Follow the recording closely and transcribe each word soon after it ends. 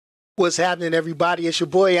What's happening, everybody? It's your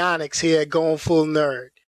boy Onyx here at Going Full Nerd.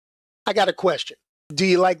 I got a question. Do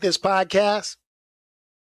you like this podcast?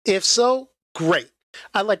 If so, great.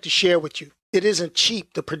 I'd like to share with you. It isn't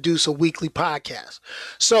cheap to produce a weekly podcast,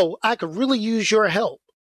 so I could really use your help.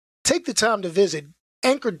 Take the time to visit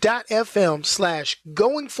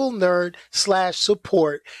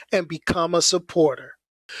anchor.fm/goingfullnerd/support and become a supporter.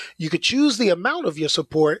 You could choose the amount of your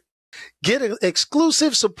support, get an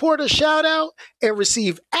exclusive supporter shout out, and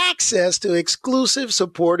receive access to exclusive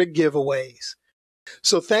supporter giveaways.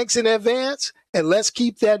 So thanks in advance, and let's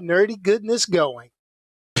keep that nerdy goodness going.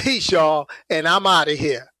 Peace, y'all, and I'm out of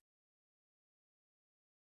here.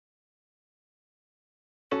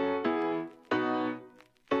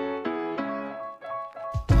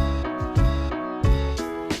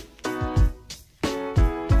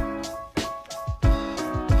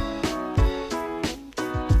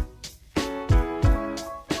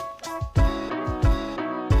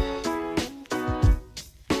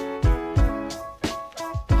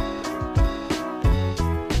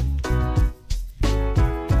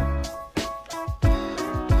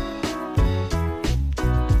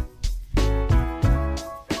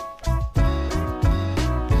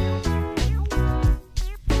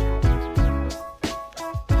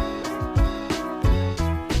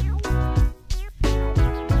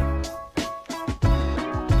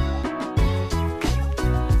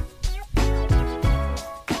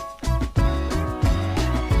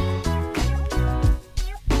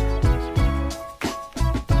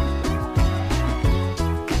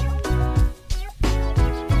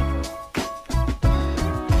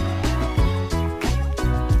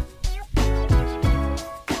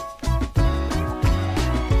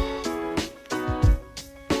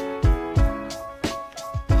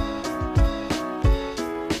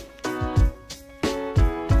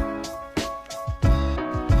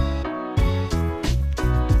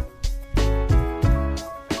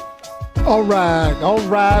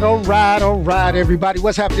 All right, everybody.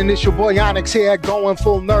 What's happening? It's your boy Onyx here at Going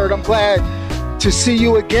Full Nerd. I'm glad to see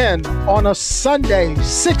you again on a Sunday,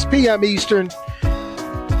 6 p.m. Eastern.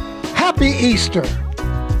 Happy Easter.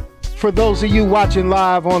 For those of you watching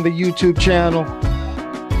live on the YouTube channel,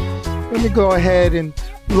 let me go ahead and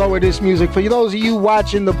lower this music. For those of you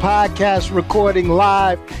watching the podcast recording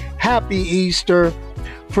live, happy Easter.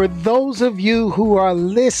 For those of you who are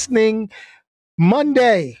listening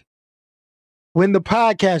Monday, when the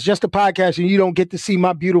podcast, just the podcast, and you don't get to see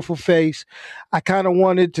my beautiful face, I kind of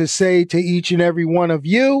wanted to say to each and every one of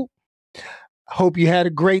you, hope you had a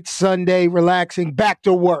great Sunday, relaxing, back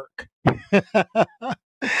to work.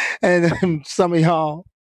 And some of y'all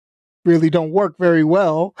really don't work very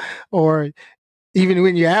well, or even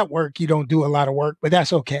when you're at work, you don't do a lot of work, but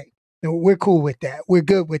that's okay. We're cool with that. We're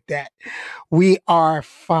good with that. We are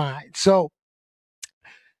fine. So,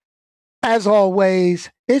 as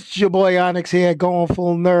always, it's your boy Onyx here, Going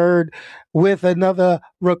Full Nerd, with another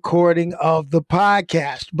recording of the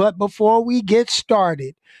podcast. But before we get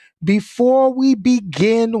started, before we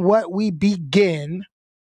begin what we begin,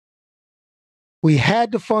 we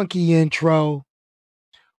had the funky intro.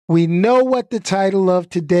 We know what the title of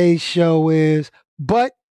today's show is,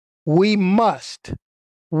 but we must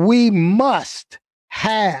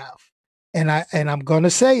have, and I'm going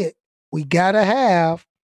to say it, we got to have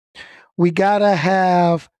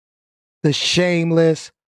the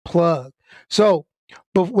shameless plug. So,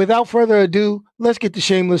 but without further ado, let's get the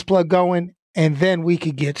shameless plug going, and then we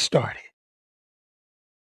can get started.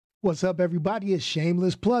 What's up, everybody? It's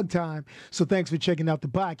shameless plug time. So thanks for checking out the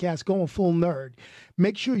podcast, Going Full Nerd.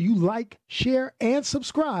 Make sure you like, share, and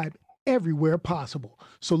subscribe everywhere possible.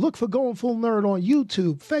 So look for Going Full Nerd on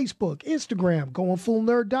YouTube, Facebook, Instagram,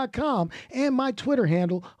 goingfullnerd.com, and my Twitter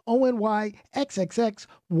handle,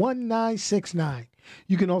 ONYXXX1969.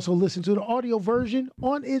 You can also listen to the audio version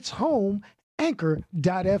on its home,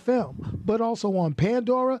 anchor.fm, but also on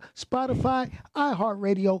Pandora, Spotify,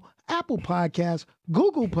 iHeartRadio, Apple Podcasts,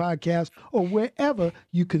 Google Podcasts, or wherever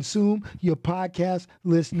you consume your podcast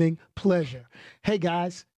listening pleasure. Hey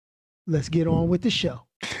guys, let's get on with the show.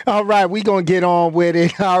 All right, we gonna get on with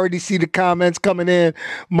it. I already see the comments coming in.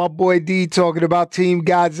 My boy D talking about Team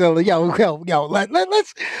Godzilla. Yo,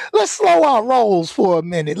 let's slow our rolls for a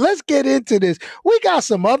minute. Let's get into this. We got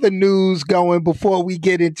some other news going before we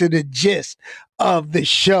get into the gist of the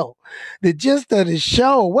show. The gist of the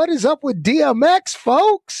show. What is up with DMX,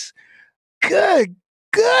 folks? Good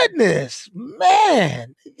goodness,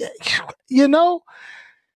 man. You know,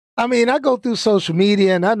 I mean, I go through social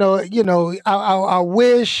media, and I know, I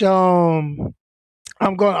wish. I'm going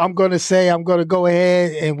to go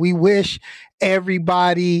ahead and we wish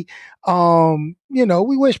everybody.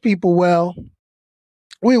 We wish people well.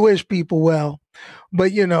 We wish people well,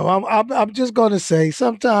 but I'm just going to say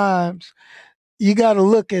sometimes you got to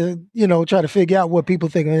look at, try to figure out what people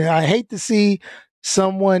think. And I hate to see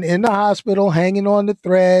someone in the hospital hanging on the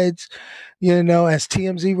threads, as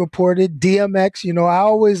TMZ reported. DMX, I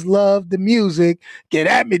always loved the music. Get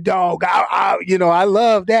at me, dog. I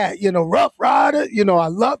love that. Rough Rider, I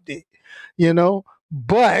loved it, you know,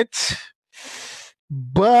 but,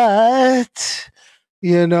 but,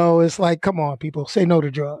 it's like, come on, people, say no to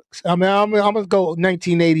drugs. I mean, I'm going to go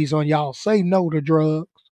 1980s on y'all. Say no to drugs.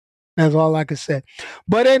 That's all I can say.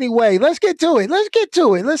 But anyway, let's get to it. Let's get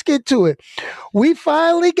to it. Let's get to it. We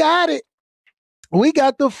finally got it. We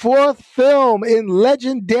got the fourth film in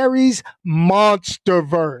Legendary's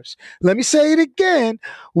Monsterverse. Let me say it again.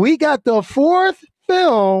 We got the fourth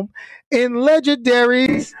film in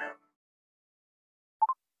Legendary's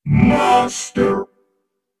Monster.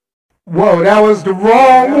 Whoa, that was the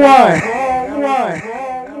wrong one.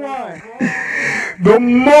 The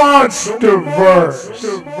Monsterverse.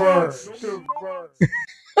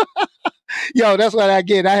 Yo, that's what I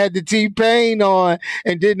get. I had the T-Pain on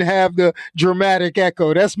and didn't have the dramatic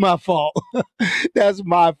echo. That's my fault. That's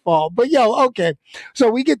my fault. But yo, okay. So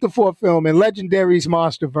we get the fourth film in Legendary's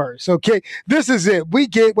Monsterverse. Okay. This is it.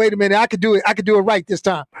 Wait a minute. I could do it. I could do it right this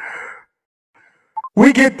time.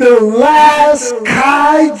 We get the last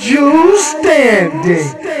kaiju standing.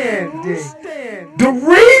 The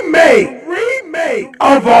remake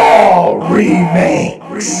of all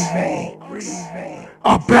remakes.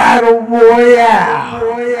 A battle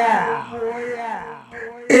royale.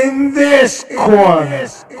 In this corner.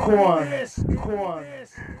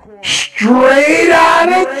 Straight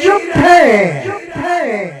out of Japan.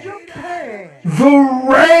 The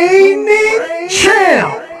reigning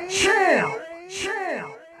champ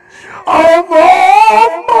of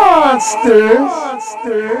all monsters,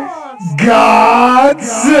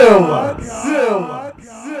 Godzilla.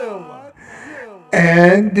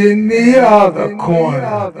 And in the other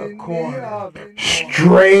corner,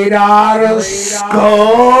 straight out of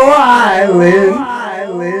Skull Island,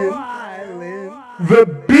 the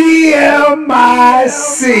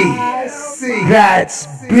BMIC. That's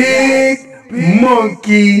Big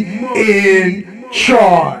Monkey in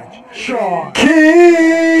Charge.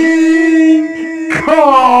 King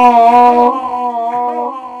Kong.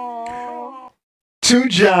 Two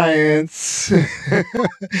giants,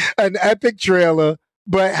 an epic trailer,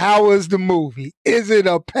 but how was the movie? Is it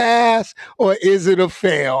a pass or is it a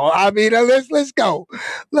fail? I mean, let's go.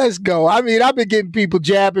 Let's go. I mean, I've been getting people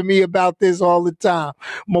jabbing me about this all the time.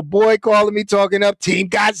 My boy calling me, talking up Team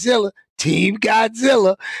Godzilla. Team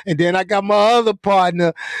Godzilla. And then I got my other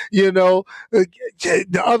partner, the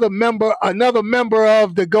another member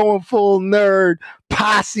of the Going Full Nerd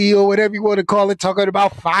posse or whatever you want to call it, talking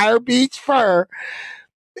about Fire Beats Fur.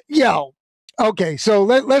 Yo, okay, so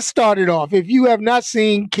let's start it off. If you have not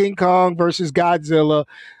seen King Kong versus Godzilla,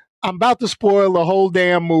 I'm about to spoil the whole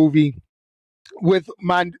damn movie with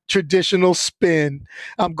my traditional spin.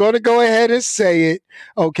 I'm going to go ahead and say it.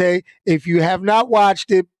 Okay. If you have not watched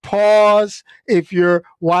it, pause. If you're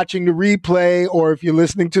watching the replay or if you're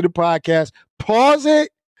listening to the podcast, pause it,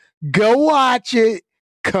 go watch it,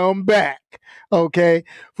 come back. Okay.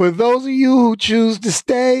 For those of you who choose to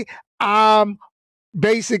stay, I'm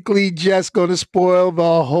basically just going to spoil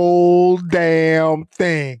the whole damn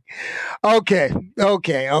thing. Okay.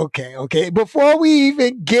 Before we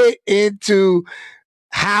even get into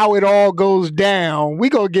how it all goes down, we're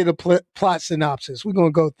going to get a plot synopsis. We're going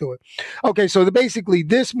to go through it. Okay, so basically,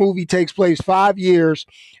 this movie takes place 5 years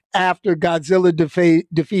after Godzilla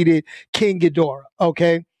defeated King Ghidorah.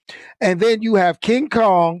 Okay, and then you have King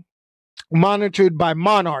Kong monitored by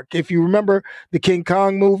Monarch. If you remember the King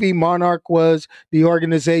Kong movie, Monarch was the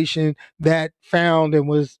organization that found and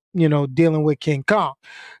was, dealing with King Kong.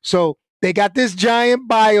 So they got this giant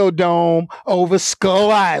biodome over Skull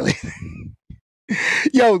Island.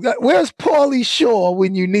 Yo, where's Paulie Shore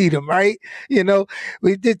when you need him, right?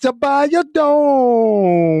 It's a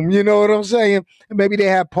biodome. You know what I'm saying? Maybe they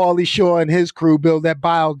have Paulie Shore and his crew build that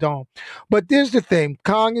biodome. But there's the thing: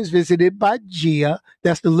 Kong is visited by Gia.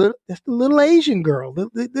 That's the little Asian girl. The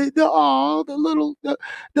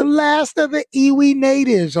last of the Iwi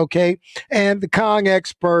natives. Okay, and the Kong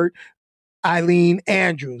expert Eileen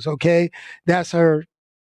Andrews. Okay, that's her,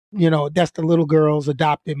 that's the little girl's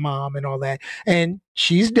adopted mom and all that. And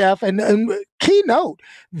she's deaf. And keynote,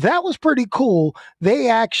 that was pretty cool.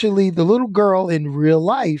 The little girl in real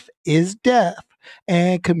life is deaf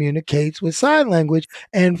and communicates with sign language.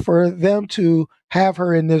 And for them to have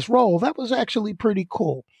her in this role, that was actually pretty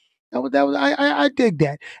cool. I dig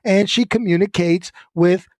that. And she communicates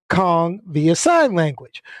with Kong via sign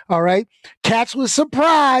language. All right. Cats was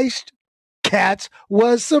surprised. Cats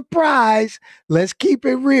was surprised. Let's keep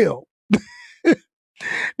it real.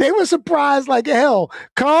 They were surprised like hell.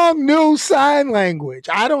 Kong knew sign language.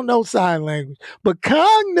 I don't know sign language, but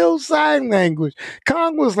Kong knew sign language.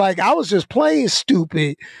 Kong was like, I was just playing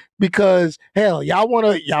stupid because hell, y'all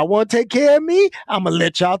wanna take care of me? I'ma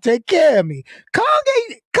let y'all take care of me. Kong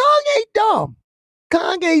ain't dumb.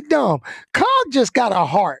 Kong ain't dumb. Kong just got a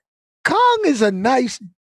heart. Kong is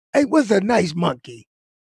it was a nice monkey.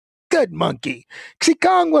 Good monkey. See,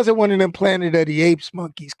 Kong wasn't one of them Planet of the Apes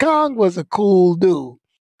monkeys. Kong was a cool dude.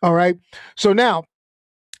 All right. So now,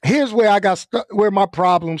 here's where where my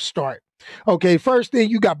problems start. Okay, first thing,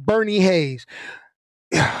 you got Bernie Hayes.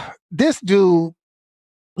 This dude,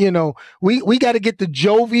 we got to get the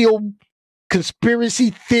jovial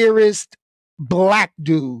conspiracy theorist black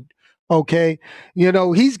dude. Okay,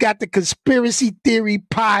 he's got the conspiracy theory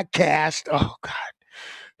podcast. Oh God.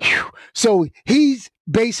 Whew. So he's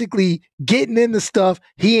basically getting into stuff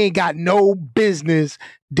he ain't got no business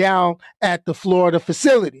down at the Florida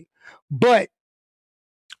facility. But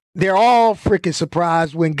they're all freaking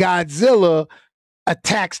surprised when Godzilla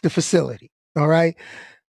attacks the facility. All right.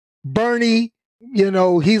 Bernie,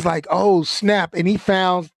 he's like, oh, snap. And he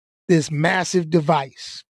found this massive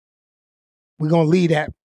device. We're going to leave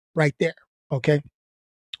that right there. Okay.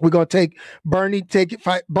 We're going to take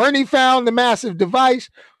it. Bernie found the massive device.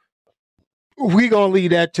 We're going to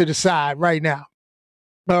leave that to the side right now.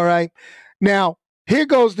 All right. Now, here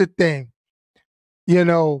goes the thing.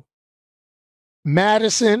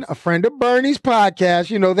 Madison, a friend of Bernie's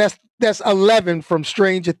podcast, that's 11 from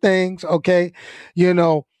Stranger Things. Okay.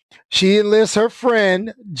 She enlists her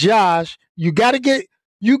friend, Josh. You got to get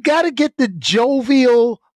the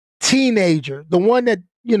jovial teenager, the one that,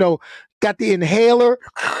 got the inhaler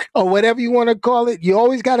or whatever you want to call it. You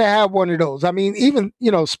always got to have one of those. I mean, even,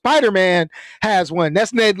 Spider-Man has one.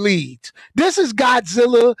 That's Ned Leeds. This is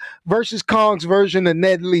Godzilla versus Kong's version of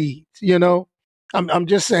Ned Leeds, I'm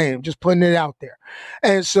just saying, just putting it out there.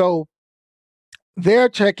 And so they're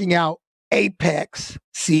checking out Apex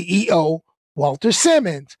CEO Walter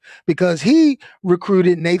Simmons because he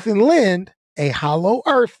recruited Nathan Lind, a Hollow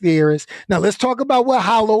Earth theorist. Now let's talk about what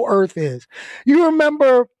Hollow Earth is. You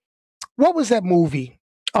remember, what was that movie?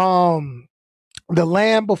 The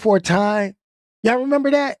Land Before Time. Y'all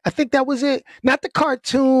remember that? I think that was it. Not the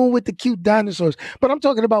cartoon with the cute dinosaurs, but I'm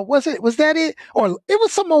talking about, was that it? Or it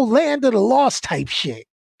was some old Land of the Lost type shit.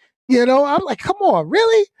 I'm like, come on,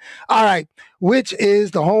 really? All right. Which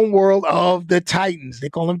is the home world of the Titans. They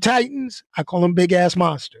call them Titans. I call them big ass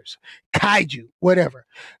monsters. Kaiju, whatever.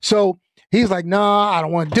 So he's like, nah, I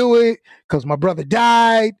don't want to do it because my brother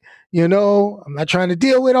died. I'm not trying to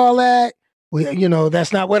deal with all that.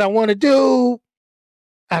 That's not what I want to do.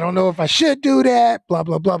 I don't know if I should do that, blah,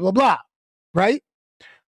 blah, blah, blah, blah. Right?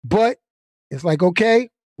 But it's like, okay,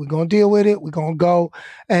 we're going to deal with it. We're going to go.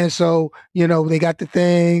 And so, they got the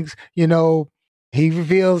things, he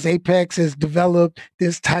reveals Apex has developed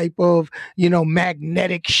this type of,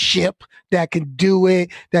 magnetic ship that can do it,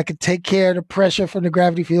 that can take care of the pressure from the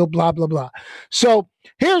gravity field, blah, blah, blah. So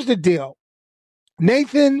here's the deal.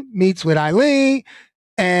 Nathan meets with Eileen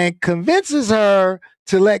and convinces her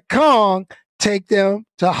to let Kong take them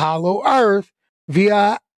to Hollow Earth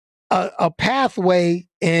via a pathway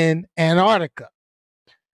in Antarctica.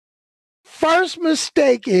 First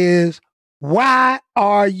mistake is, why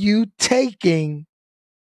are you taking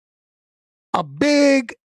a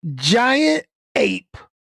big giant ape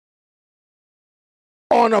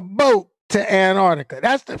on a boat to Antarctica?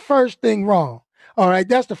 That's the first thing wrong. All right,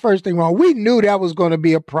 that's the first thing wrong. We knew that was going to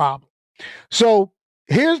be a problem. So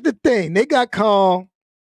here's the thing. They got Kong.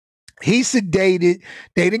 He sedated.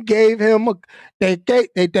 They gave him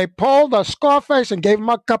they pulled a Scarface and gave him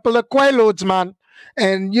a couple of Quaaludes, man.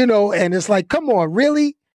 And and it's like, come on,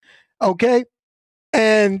 really? Okay.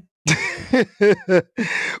 And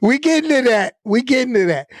we get into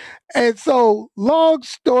that. And so, long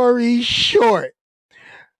story short,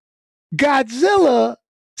 Godzilla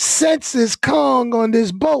senses Kong on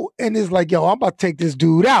this boat and is like, yo, I'm about to take this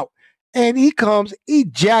dude out. And he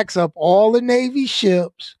jacks up all the Navy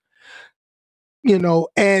ships,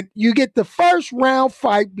 and you get the first round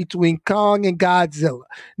fight between Kong and Godzilla.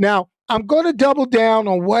 Now, I'm going to double down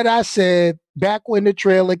on what I said back when the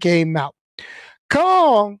trailer came out.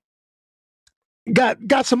 Kong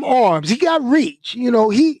got some arms. He got reach.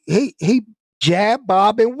 He jab,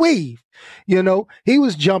 bob, and weave. He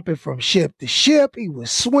was jumping from ship to ship. He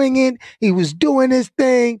was swinging. He was doing his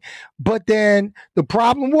thing. But then the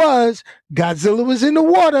problem was Godzilla was in the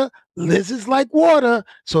water, Lizards like water,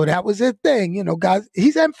 so that was their thing. Guys,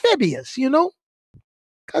 he's amphibious.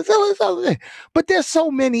 Godzilla's other thing. But there's so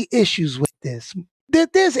many issues with this.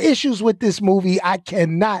 There's issues with this movie I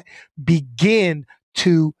cannot begin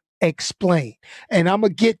to explain, and I'm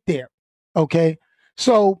gonna get there. Okay,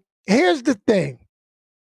 so here's the thing.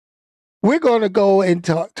 We're going to go and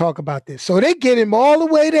talk about this. So they get him all the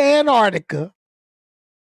way to Antarctica.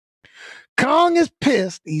 Kong is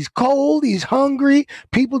pissed. He's cold. He's hungry.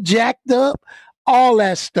 People jacked up. All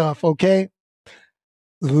that stuff. Okay.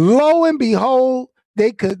 Lo and behold,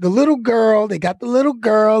 they got the little girl. They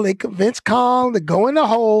convince Kong to go in the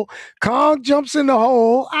hole. Kong jumps in the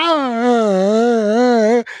hole.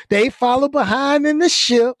 They follow behind in the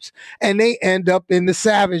ships, and they end up in the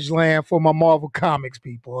Savage Land for my Marvel Comics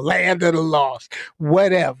people. Land of the Lost.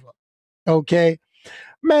 Whatever. Okay.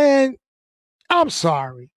 Man, I'm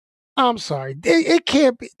sorry. It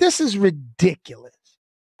can't be. This is ridiculous.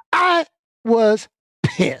 I was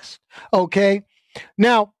pissed. Okay.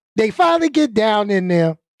 Now, they finally get down in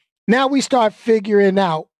there. Now we start figuring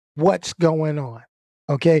out what's going on.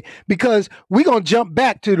 Okay. Because we're going to jump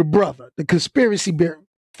back to the brother, the conspiracy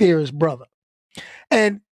theorist brother.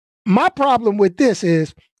 And my problem with this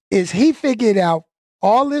is he figured out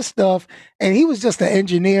all this stuff and he was just an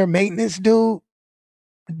engineer, maintenance dude.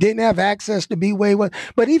 Didn't have access to be way one,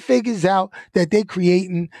 but he figures out that they're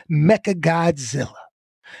creating Mecha Godzilla.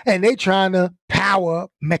 And they trying to power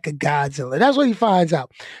Mecha Godzilla. That's what he finds out.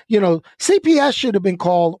 CPS should have been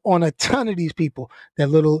called on a ton of these people. The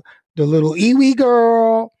little Iwi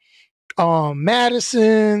girl,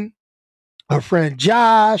 Madison, her friend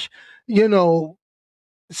Josh, CPS.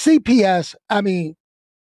 I mean,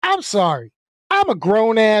 I'm sorry. I'm a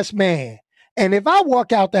grown ass man. And if I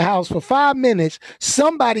walk out the house for 5 minutes,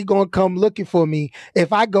 somebody gonna come looking for me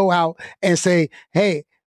if I go out and say, hey,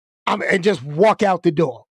 and just walk out the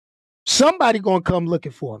door. Somebody gonna come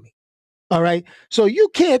looking for me. All right. So you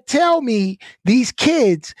can't tell me these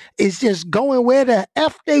kids is just going where the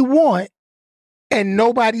F they want and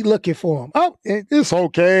nobody looking for them. Oh, it's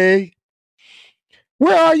okay.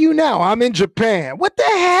 Where are you now? I'm in Japan. What the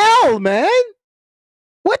hell, man?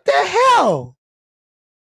 What the hell?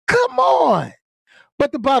 Come on.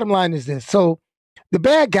 But the bottom line is this. So the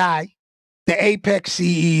bad guy, the Apex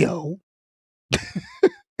CEO,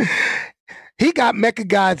 he got Mecha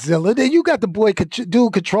Godzilla. Then you got the boy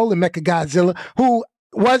dude controlling Mecha Godzilla, who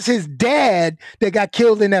was his dad that got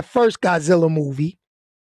killed in that first Godzilla movie.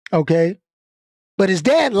 Okay. But his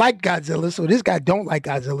dad liked Godzilla, so this guy don't like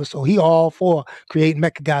Godzilla, so he all for creating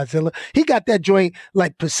Mecha Godzilla. He got that joint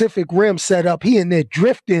like Pacific Rim set up. He in there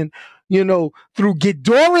drifting, through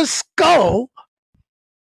Ghidorah's skull.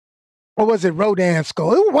 Or was it Rodan's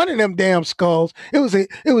skull? It was one of them damn skulls. It was a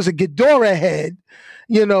Ghidorah head,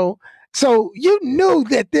 So you knew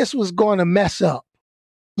that this was going to mess up.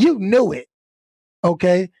 You knew it.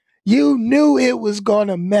 Okay. You knew it was going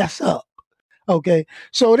to mess up. Okay.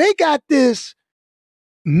 So they got this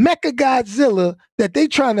Mecha Godzilla that they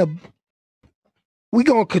trying to, we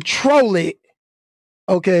going to control it.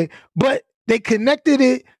 Okay. But they connected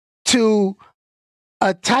it to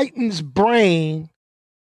a Titan's brain.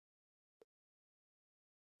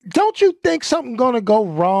 Don't you think something going to go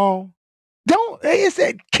wrong?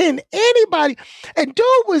 Can anybody, and dude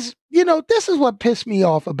was, this is what pissed me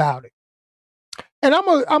off about it. And I'm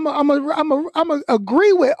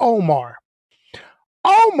agree with Omar.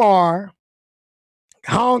 Omar,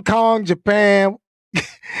 Hong Kong, Japan,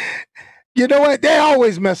 you know what? They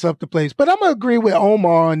always mess up the place. But I'm going to agree with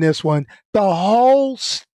Omar on this one. The whole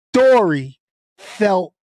story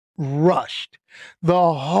felt rushed.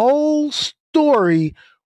 The whole story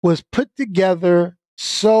was put together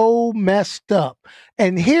so messed up.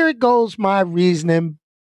 And here goes my reasoning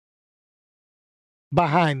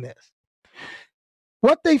behind this.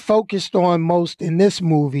 What they focused on most in this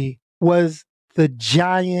movie was the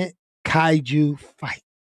giant kaiju fight.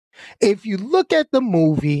 If you look at the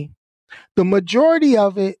movie, the majority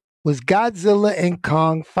of it was Godzilla and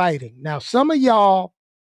Kong fighting. Now, some of y'all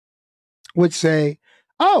would say,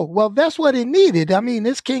 oh, well, that's what it needed. I mean,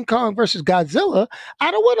 it's King Kong versus Godzilla.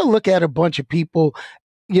 I don't want to look at a bunch of people,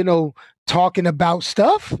 talking about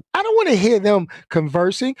stuff. I don't want to hear them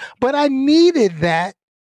conversing, but I needed that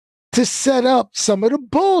to set up some of the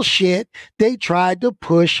bullshit they tried to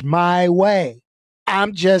push my way.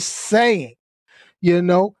 I'm just saying,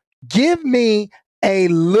 give me a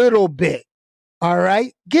little bit. All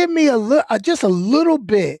right. Give me just a little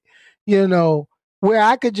bit, where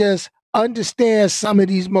I could just understand some of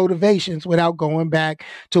these motivations without going back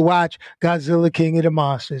to watch Godzilla, King of the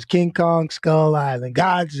Monsters, King Kong, Skull Island,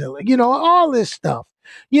 Godzilla, all this stuff,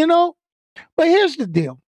 But here's the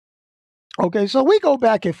deal. Okay, so we go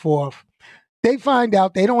back and forth. They find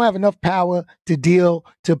out they don't have enough power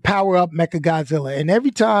to power up Mechagodzilla. And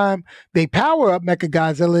every time they power up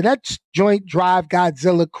Mechagodzilla, that joint drive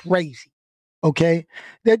Godzilla crazy. Okay,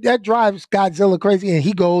 that drives Godzilla crazy, and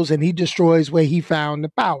he goes and he destroys where he found the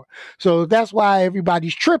power. So that's why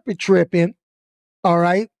everybody's tripping. All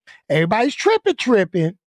right, everybody's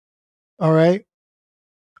tripping. All right,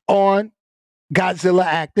 on Godzilla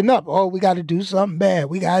acting up. Oh, we got to do something bad.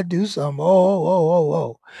 We got to do something.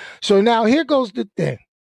 Oh. So now here goes the thing.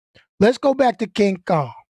 Let's go back to King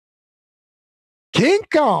Kong. King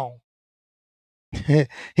Kong.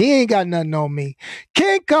 He ain't got nothing on me.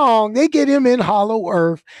 King Kong, they get him in Hollow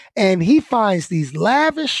Earth, and he finds these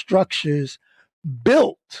lavish structures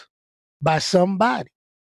built by somebody.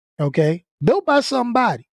 Okay? Built by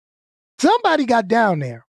somebody. Somebody got down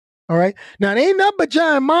there. All right. Now, there ain't nothing but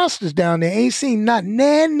giant monsters down there. Ain't seen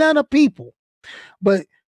none of people. But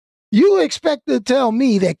you expect to tell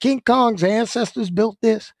me that King Kong's ancestors built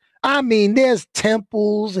this? I mean, there's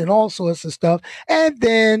temples and all sorts of stuff. And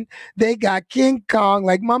then they got King Kong,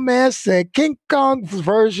 like my man said, King Kong's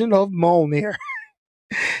version of Mjolnir.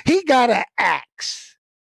 He got an axe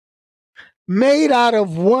made out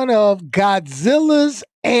of one of Godzilla's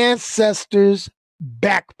ancestors'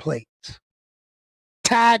 backplates,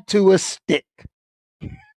 tied to a stick.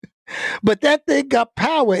 But that thing got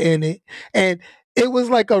power in it, and it was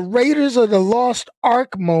like a Raiders of the Lost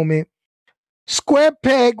Ark moment. Square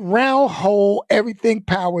peg, round hole, everything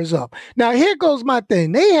powers up. Now, here goes my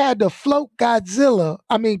thing. They had to float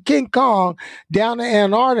King Kong, down to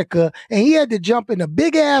Antarctica, and he had to jump in a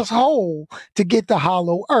big ass hole to get to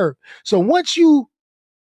Hollow Earth. So once you,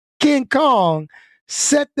 King Kong,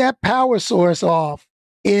 set that power source off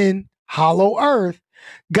in Hollow Earth,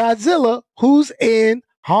 Godzilla, who's in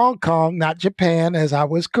Hong Kong, not Japan, as I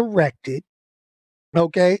was corrected,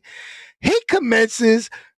 okay, he commences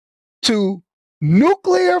to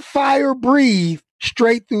nuclear fire breathe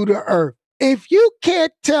straight through the earth. If you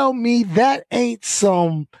can't tell me that ain't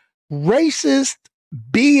some racist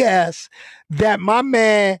BS, that my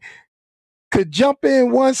man could jump in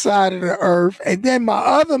one side of the earth and then my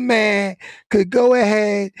other man could go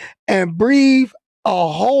ahead and breathe a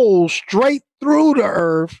hole straight through the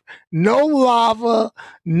earth, no lava,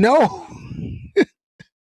 no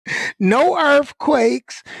no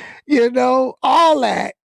earthquakes, all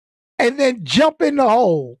that, and then jump in the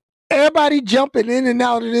hole. Everybody jumping in and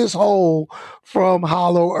out of this hole from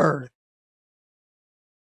Hollow Earth.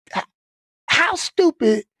 How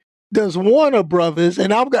stupid does Warner Brothers,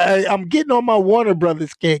 and I'm getting on my Warner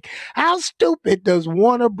Brothers kick, how stupid does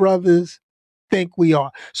Warner Brothers think we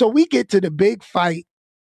are? So we get to the big fight.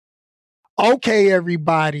 Okay,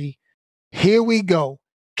 everybody, here we go.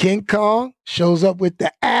 King Kong shows up with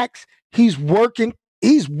the axe. He's working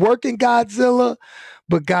Godzilla,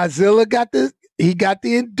 but Godzilla got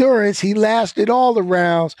the endurance. He lasted all the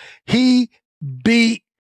rounds. He beat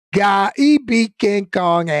King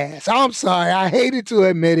Kong ass. I'm sorry, I hated to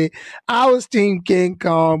admit it. I was team King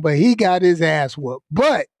Kong, but he got his ass whooped.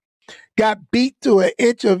 But got beat to an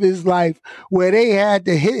inch of his life where they had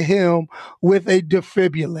to hit him with a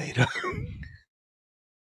defibrillator.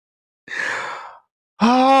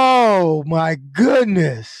 Oh my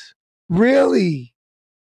goodness. Really?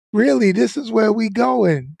 Really, this is where we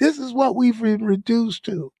going. This is what we've been reduced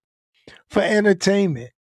to for entertainment.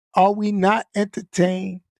 Are we not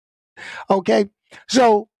entertained? Okay,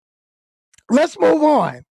 so let's move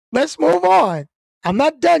on. I'm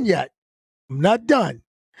not done yet. I'm not done.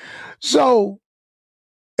 So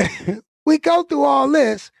we go through all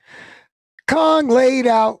this. Kong laid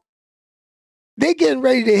out. They getting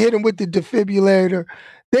ready to hit him with the defibrillator.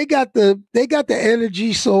 They got the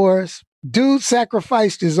energy source. Dude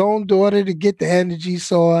sacrificed his own daughter to get the energy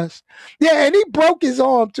source. Yeah, and he broke his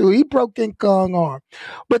arm too. He broke King Kong's arm.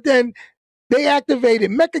 But then they activated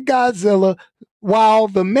Mechagodzilla while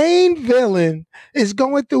the main villain is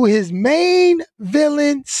going through his main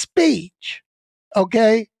villain speech.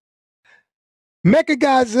 Okay?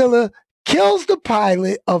 Mechagodzilla kills the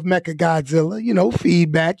pilot of Mechagodzilla,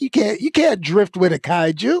 feedback. You can't drift with a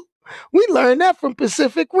kaiju. We learned that from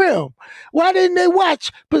Pacific Rim. Why didn't they watch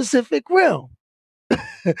Pacific Rim?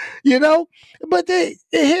 But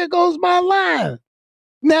here goes my line.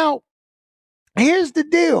 Now, here's the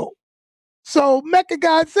deal. So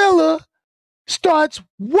Mechagodzilla starts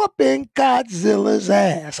whooping Godzilla's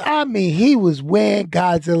ass. I mean, he was wearing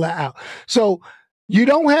Godzilla out. So you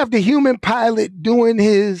don't have the human pilot doing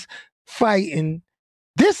his fighting.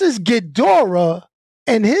 This is Ghidorah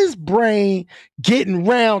and his brain getting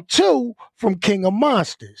round two from King of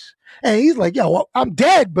Monsters. And he's like, yo, well, I'm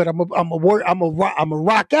dead, but I'm a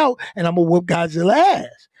rock out and I'm gonna whoop Godzilla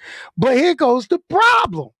ass. But here goes the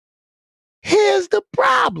problem. Here's the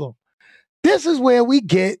problem. This is where we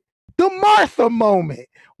get the Martha moment.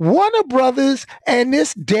 Warner Brothers and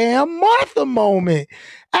this damn Martha moment.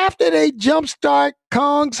 After they jumpstart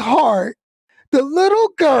Kong's heart, the little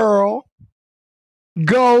girl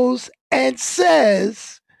goes and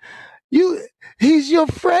says, "You, he's your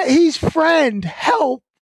friend. He's friend. Help."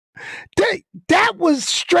 That was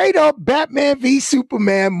straight up Batman v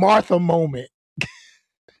Superman Martha moment.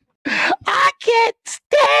 I can't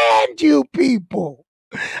stand you people.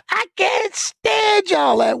 I can't stand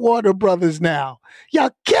y'all at Warner Brothers now.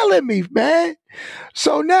 Y'all killing me, man.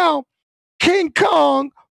 So now King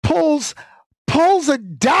Kong pulls a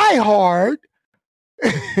Die Hard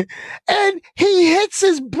and he hits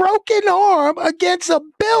his broken arm against a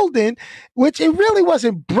building, which it really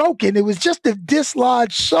wasn't broken. It was just a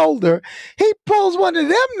dislodged shoulder. He pulls one of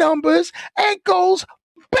them numbers and goes,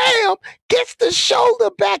 bam, gets the shoulder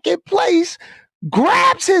back in place,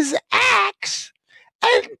 grabs his axe,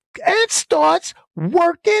 and starts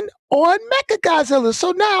working on Mechagodzilla. So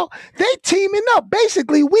now they teaming up.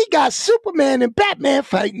 Basically, we got Superman and Batman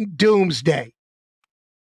fighting Doomsday.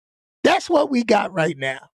 That's what we got right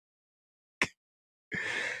now.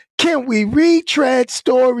 Can we retread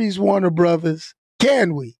stories, Warner Brothers?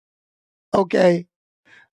 Can we? Okay.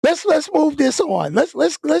 Let's move this on.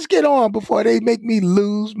 Let's get on before they make me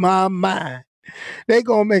lose my mind. They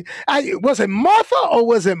gonna make. Was it Martha or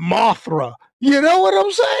was it Mothra? You know what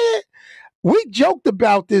I'm saying? We joked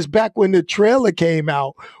about this back when the trailer came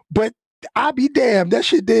out, but I be damned, that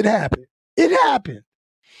shit did happen. It happened.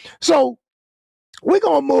 So we're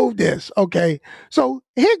gonna move this, okay? So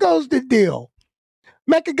here goes the deal.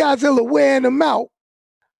 Mechagodzilla wearing them out.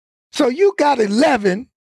 So you got 11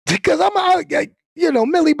 because I'm out.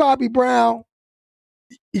 Millie Bobby Brown,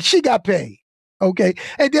 she got paid, okay?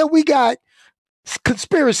 And then we got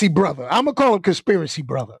Conspiracy Brother. I'm gonna call him Conspiracy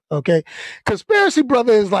Brother, okay? Conspiracy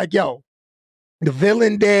Brother is like, yo, the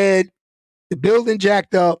villain dead, the building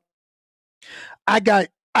jacked up. I got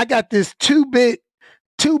this two-bit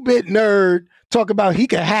nerd talk about he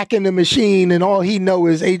can hack in the machine and all he know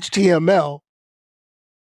is HTML.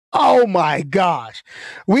 Oh my gosh.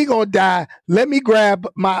 We gonna die. Let me grab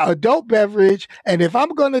my adult beverage, and if I'm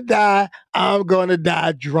gonna die, I'm gonna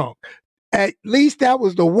die drunk. At least that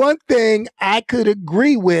was the one thing I could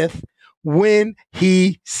agree with when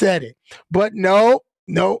he said it. But no.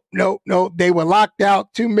 They were locked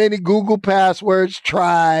out. Too many Google passwords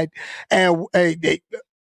tried. And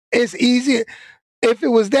it's easy. If it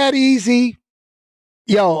was that easy,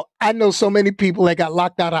 yo, I know so many people that got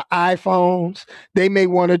locked out of iPhones. They may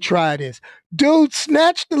want to try this. Dude,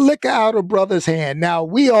 snatch the liquor out of brother's hand. Now,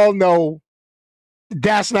 we all know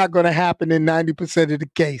that's not going to happen in 90% of the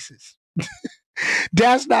cases.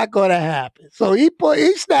 That's not going to happen. So he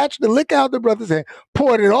snatched the liquor out of the brother's hand,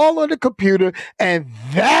 poured it all on the computer, and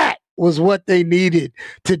that was what they needed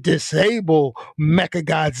to disable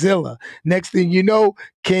Mechagodzilla. Next thing you know,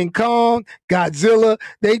 King Kong, Godzilla,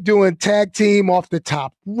 they doing tag team off the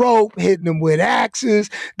top rope, hitting them with axes.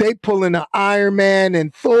 They pulling the Iron Man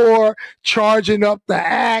and Thor, charging up the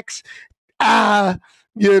axe.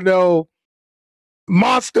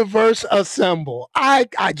 Monsterverse assemble. I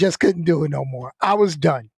just couldn't do it no more. I was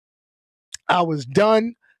done.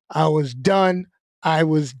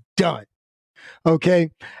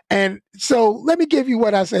 Okay. And so let me give you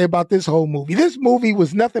what I say about this whole movie. This movie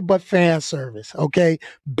was nothing but fan service. Okay.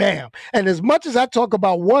 Bam. And as much as I talk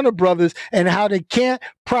about Warner Brothers and how they can't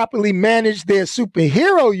properly manage their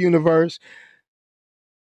superhero universe,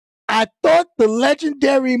 I thought the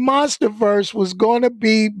legendary Monsterverse was going to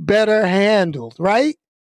be better handled, right?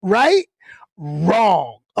 Right?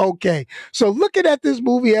 Wrong. Okay. So looking at this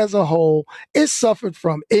movie as a whole, it suffered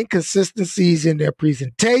from inconsistencies in their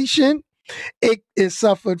presentation. It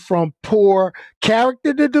suffered from poor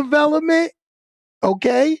character development.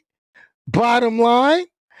 Okay. Bottom line,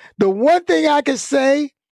 the one thing I can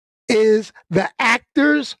say is the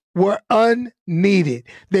actors were unneeded.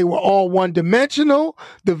 They were all one-dimensional.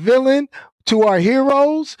 The villain to our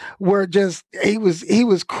heroes were just he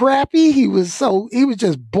was crappy. He was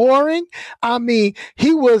just boring. I mean,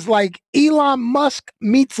 he was like Elon Musk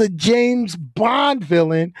meets a James Bond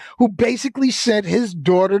villain who basically sent his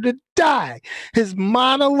daughter to die. His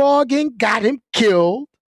monologuing got him killed.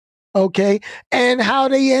 Okay. And how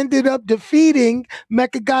they ended up defeating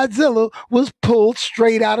Mechagodzilla was pulled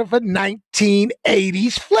straight out of a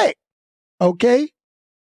 1980s flick. Okay.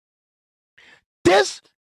 This,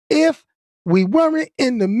 if we weren't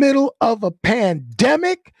in the middle of a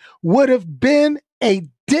pandemic, would have been a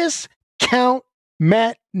discount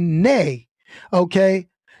matinee. Okay.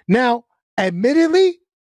 Now, admittedly,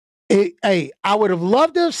 hey, I would have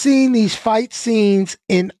loved to have seen these fight scenes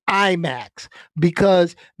in IMAX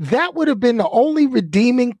because that would have been the only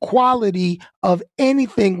redeeming quality of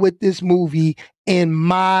anything with this movie, in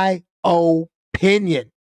my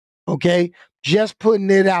opinion. Okay. Just putting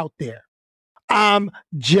it out there. I'm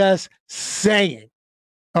just saying.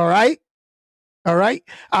 All right. All right.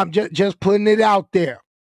 I'm just putting it out there.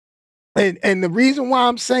 And the reason why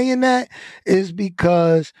I'm saying that is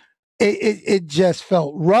because it just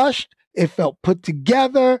felt rushed. It felt put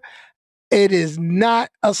together. It is not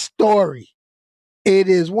a story. It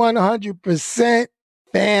is 100%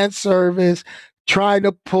 fan service trying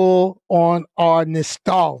to pull on our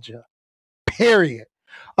nostalgia. Period.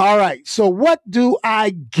 All right. So what do I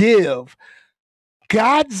give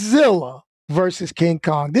Godzilla versus King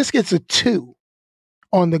Kong? This gets a 2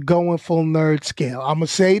 on the Going Full Nerd scale. I'm going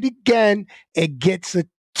to say it again. It gets a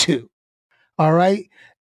 2. All right.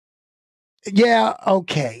 Yeah,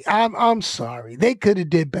 okay. I'm sorry. They could have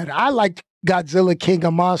did better. I liked Godzilla King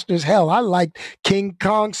of Monsters. Hell, I liked King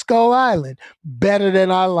Kong Skull Island better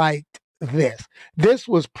than I liked this. This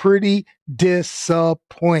was pretty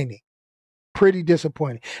disappointing. Pretty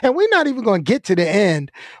disappointing. And we're not even going to get to the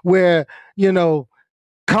end where,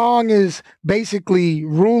 Kong is basically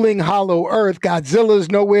ruling Hollow Earth. Godzilla's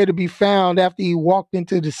nowhere to be found after he walked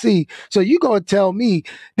into the sea. So you going to tell me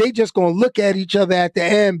they just going to look at each other at the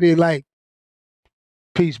end and be like,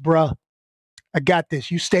 peace, bruh. I got this.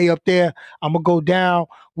 You stay up there. I'm going to go down.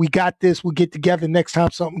 We got this. We'll get together next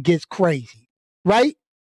time something gets crazy. Right?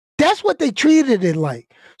 That's what they treated it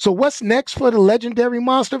like. So what's next for the legendary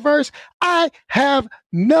Monsterverse? I have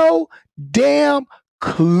no damn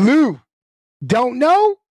clue. Don't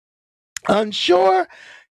know? Unsure?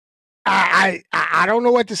 I don't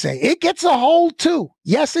know what to say. It gets a whole 2.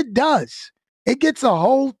 Yes, it does. It gets a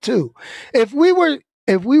whole 2. If we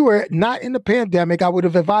were not in the pandemic, I would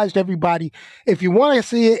have advised everybody, if you want to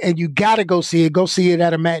see it and you got to go see it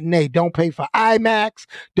at a matinee. Don't pay for IMAX.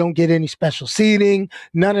 Don't get any special seating.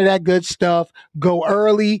 None of that good stuff. Go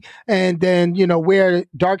early and then, wear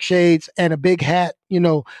dark shades and a big hat,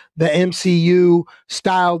 the MCU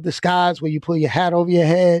style disguise where you put your hat over your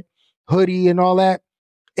head, hoodie and all that.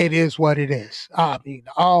 It is what it is. I mean,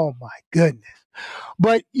 oh my goodness.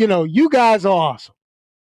 But, you guys are awesome.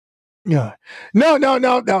 Yeah. No.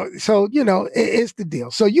 So, it's the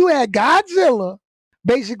deal. So you had Godzilla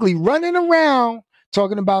basically running around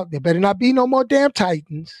talking about there better not be no more damn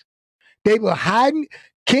Titans. They were hiding.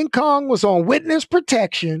 King Kong was on witness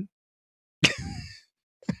protection.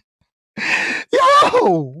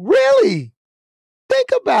 Yo, really? Think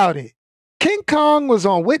about it. King Kong was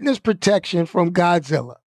on witness protection from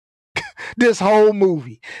Godzilla this whole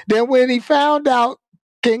movie. Then when he found out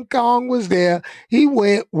King Kong was there, he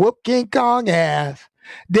went, whooped King Kong ass,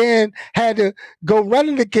 then had to go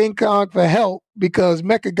running to King Kong for help because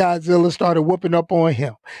Mechagodzilla started whooping up on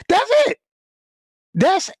him. That's it.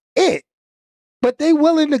 That's it. But they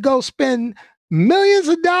willing to go spend millions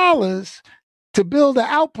of dollars to build an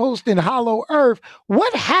outpost in Hollow Earth.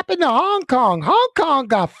 What happened to Hong Kong? Hong Kong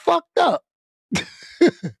got fucked up.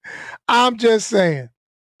 I'm just saying.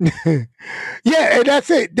 Yeah, and that's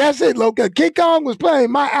it. That's it, Loca. King Kong was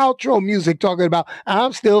playing my outro music talking about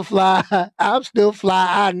I'm still fly. I'm still fly.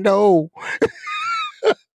 I know.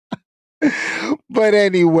 But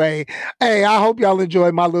anyway, hey, I hope y'all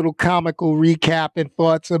enjoyed my little comical recap and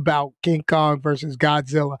thoughts about King Kong versus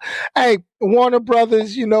Godzilla. Hey, Warner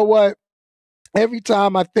Brothers, you know what? Every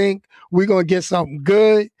time I think we're gonna get something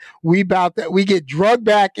good, we get drugged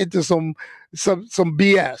back into some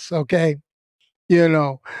BS. Okay,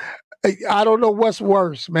 I don't know what's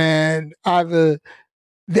worse, man. Either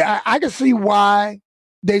I can see why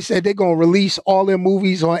they said they're gonna release all their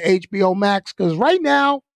movies on HBO Max because right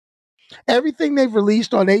now everything they've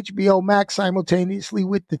released on HBO Max simultaneously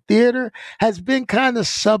with the theater has been kind of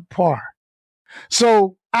subpar.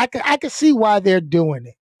 So I can see why they're doing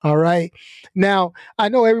it. All right. Now, I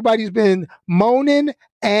know everybody's been moaning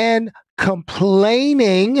and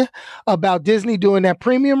complaining about Disney doing that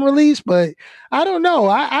premium release, but I don't know.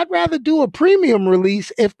 I'd rather do a premium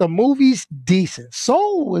release if the movie's decent.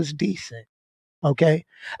 Soul was decent. Okay.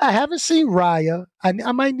 I haven't seen Raya. I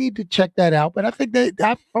might need to check that out, but I think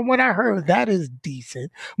that from what I heard, that is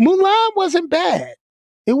decent. Mulan wasn't bad.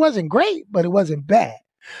 It wasn't great, but it wasn't bad.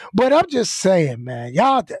 But I'm just saying, man,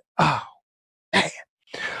 y'all, oh, man.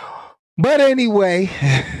 But anyway,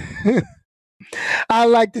 I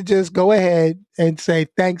like to just go ahead and say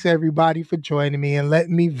thanks everybody for joining me and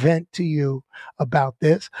letting me vent to you about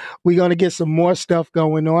this. We're going to get some more stuff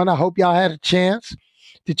going on. I hope y'all had a chance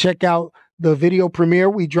to check out the video premiere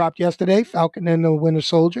we dropped yesterday, Falcon and the Winter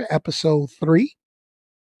Soldier, episode 3.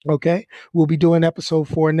 Okay, we'll be doing episode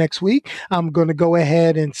 4 next week. I'm going to go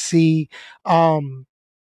ahead and see, and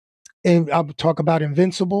I'll talk about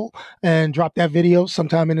Invincible and drop that video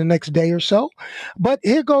sometime in the next day or so. But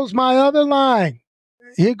here goes my other line.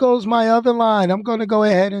 I'm going to go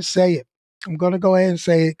ahead and say it.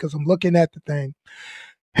 Because I'm looking at the thing.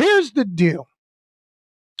 Here's the deal.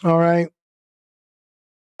 All right.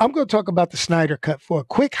 I'm going to talk about the Snyder Cut for a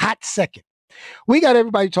quick hot second. We got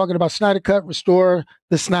everybody talking about Snyder Cut, restore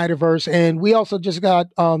the Snyderverse, and we also just got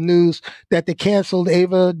news that they canceled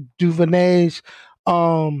Ava DuVernay's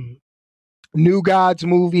New Gods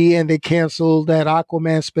movie, and they canceled that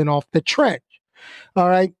Aquaman spinoff, The Trench. All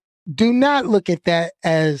right, do not look at that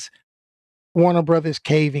as Warner Brothers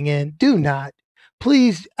caving in. Do not,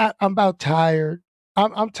 please. I'm about tired.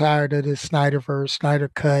 I'm tired of this Snyderverse, Snyder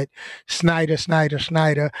Cut, Snyder.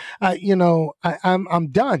 I'm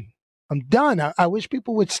done. I'm done. I wish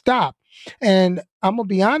people would stop. And I'm going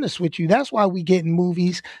to be honest with you. That's why we get in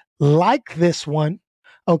movies like this one,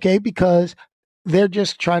 okay? Because they're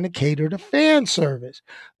just trying to cater to fan service.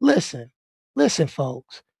 Listen,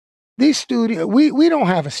 folks. These studios, we don't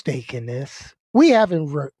have a stake in this. We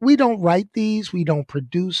don't write these. We don't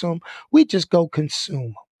produce them. We just go consume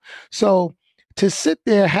them. So to sit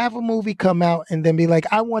there, have a movie come out, and then be like,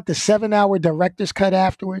 I want the 7-hour director's cut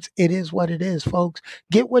afterwards. It is what it is, folks.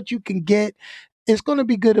 Get what you can get. It's going to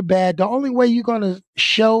be good or bad. The only way you're going to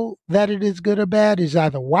show that it is good or bad is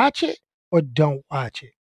either watch it or don't watch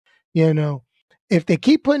it. You know, if they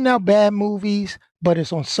keep putting out bad movies, but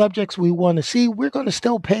it's on subjects we want to see, we're going to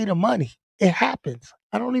still pay the money. It happens.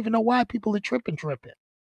 I don't even know why people are tripping.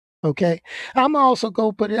 Okay. I'm also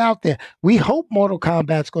going to put it out there. We hope Mortal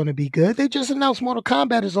Kombat's going to be good. They just announced Mortal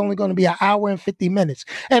Kombat is only going to be an hour and 50 minutes.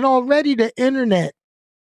 And already the internet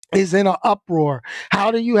is in an uproar.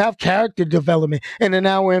 How do you have character development in an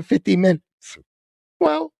hour and 50 minutes?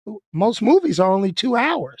 Well, most movies are only 2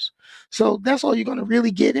 hours. So that's all you're going to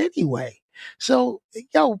really get anyway. So,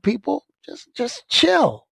 yo, people, just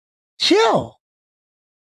chill.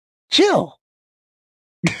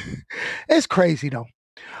 It's crazy though.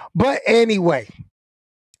 But anyway,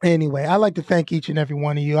 I'd like to thank each and every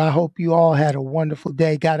one of you. I hope you all had a wonderful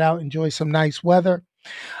day, got out, enjoyed some nice weather.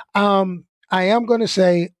 I am going to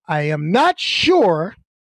say I am not sure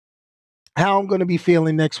how I'm going to be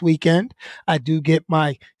feeling next weekend. I do get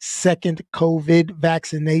my second COVID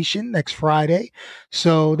vaccination next Friday.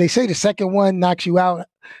 So they say the second one knocks you out,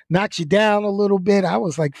 knocks you down a little bit. I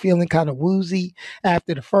was like feeling kind of woozy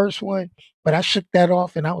after the first one, but I shook that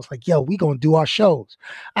off and I was like, yo, we going to do our shows.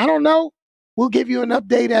 I don't know. We'll give you an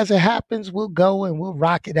update as it happens. We'll go and we'll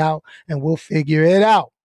rock it out and we'll figure it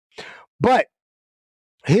out. But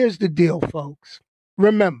here's the deal, folks.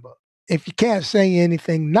 Remember, if you can't say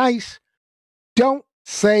anything nice, don't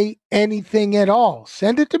say anything at all.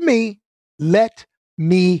 Send it to me. Let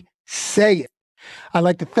me say it. I'd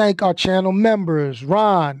like to thank our channel members,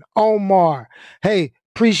 Ron, Omar. Hey,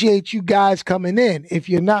 appreciate you guys coming in. If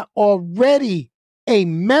you're not already a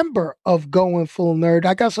member of Going Full Nerd,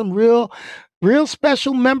 I got some real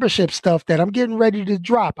special membership stuff that I'm getting ready to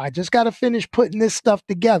drop. I just got to finish putting this stuff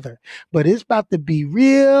together, but it's about to be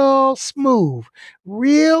real smooth,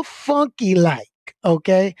 real funky like,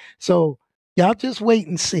 okay? So y'all just wait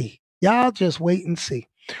and see.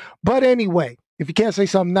 But anyway, if you can't say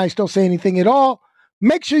something nice, don't say anything at all.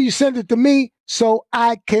 Make sure you send it to me so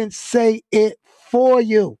I can say it for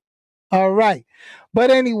you. All right.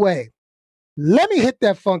 But anyway, let me hit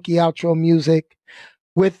that funky outro music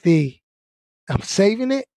with I'm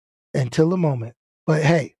saving it until the moment. But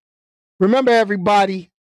hey, remember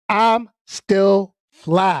everybody, I'm still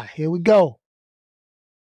fly. Here we go.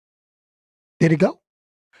 Did it go?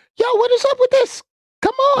 Yo, what is up with this?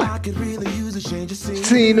 Come on. I could really use a change of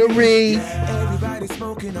scenery.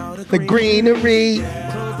 The greenery.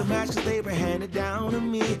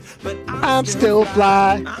 I'm still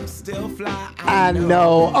fly. I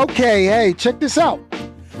know. Okay, hey, check this out.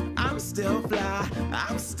 I'm still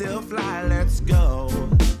fly, let's go.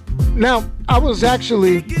 Now, I was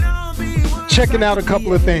actually checking out a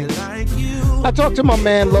couple of things. I talked to my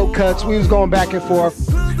man Low Cuts. We was going back and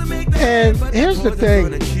forth. And here's the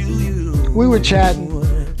thing. We were chatting,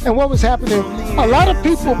 and what was happening, a lot of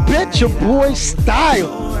people bet your boy's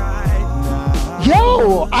style.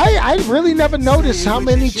 Yo, I really never noticed how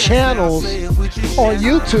many channels on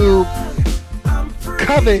YouTube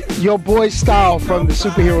covet your boy's style, from the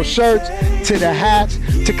superhero shirts to the hats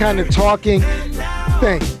to kind of talking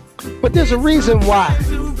thing. But there's a reason why.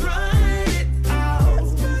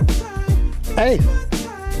 Hey,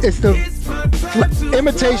 it's the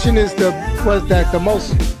imitation is the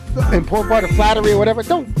most important part of flattery or whatever.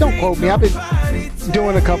 Don't quote me. I've been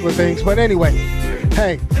doing a couple of things, but anyway,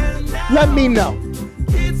 hey, let me know.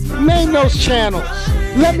 Name those channels.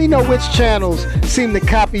 Let me know which channels seem to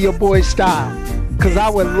copy your boy's style, because I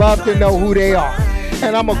would love to know who they are,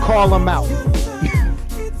 and I'm gonna call them out.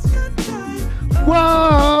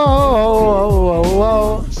 Whoa.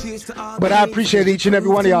 But I appreciate each and every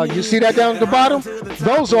one of y'all. You see that down at the bottom?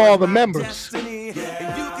 Those are all the members.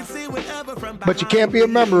 But you can't be a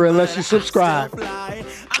member unless you subscribe.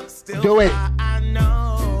 Do it.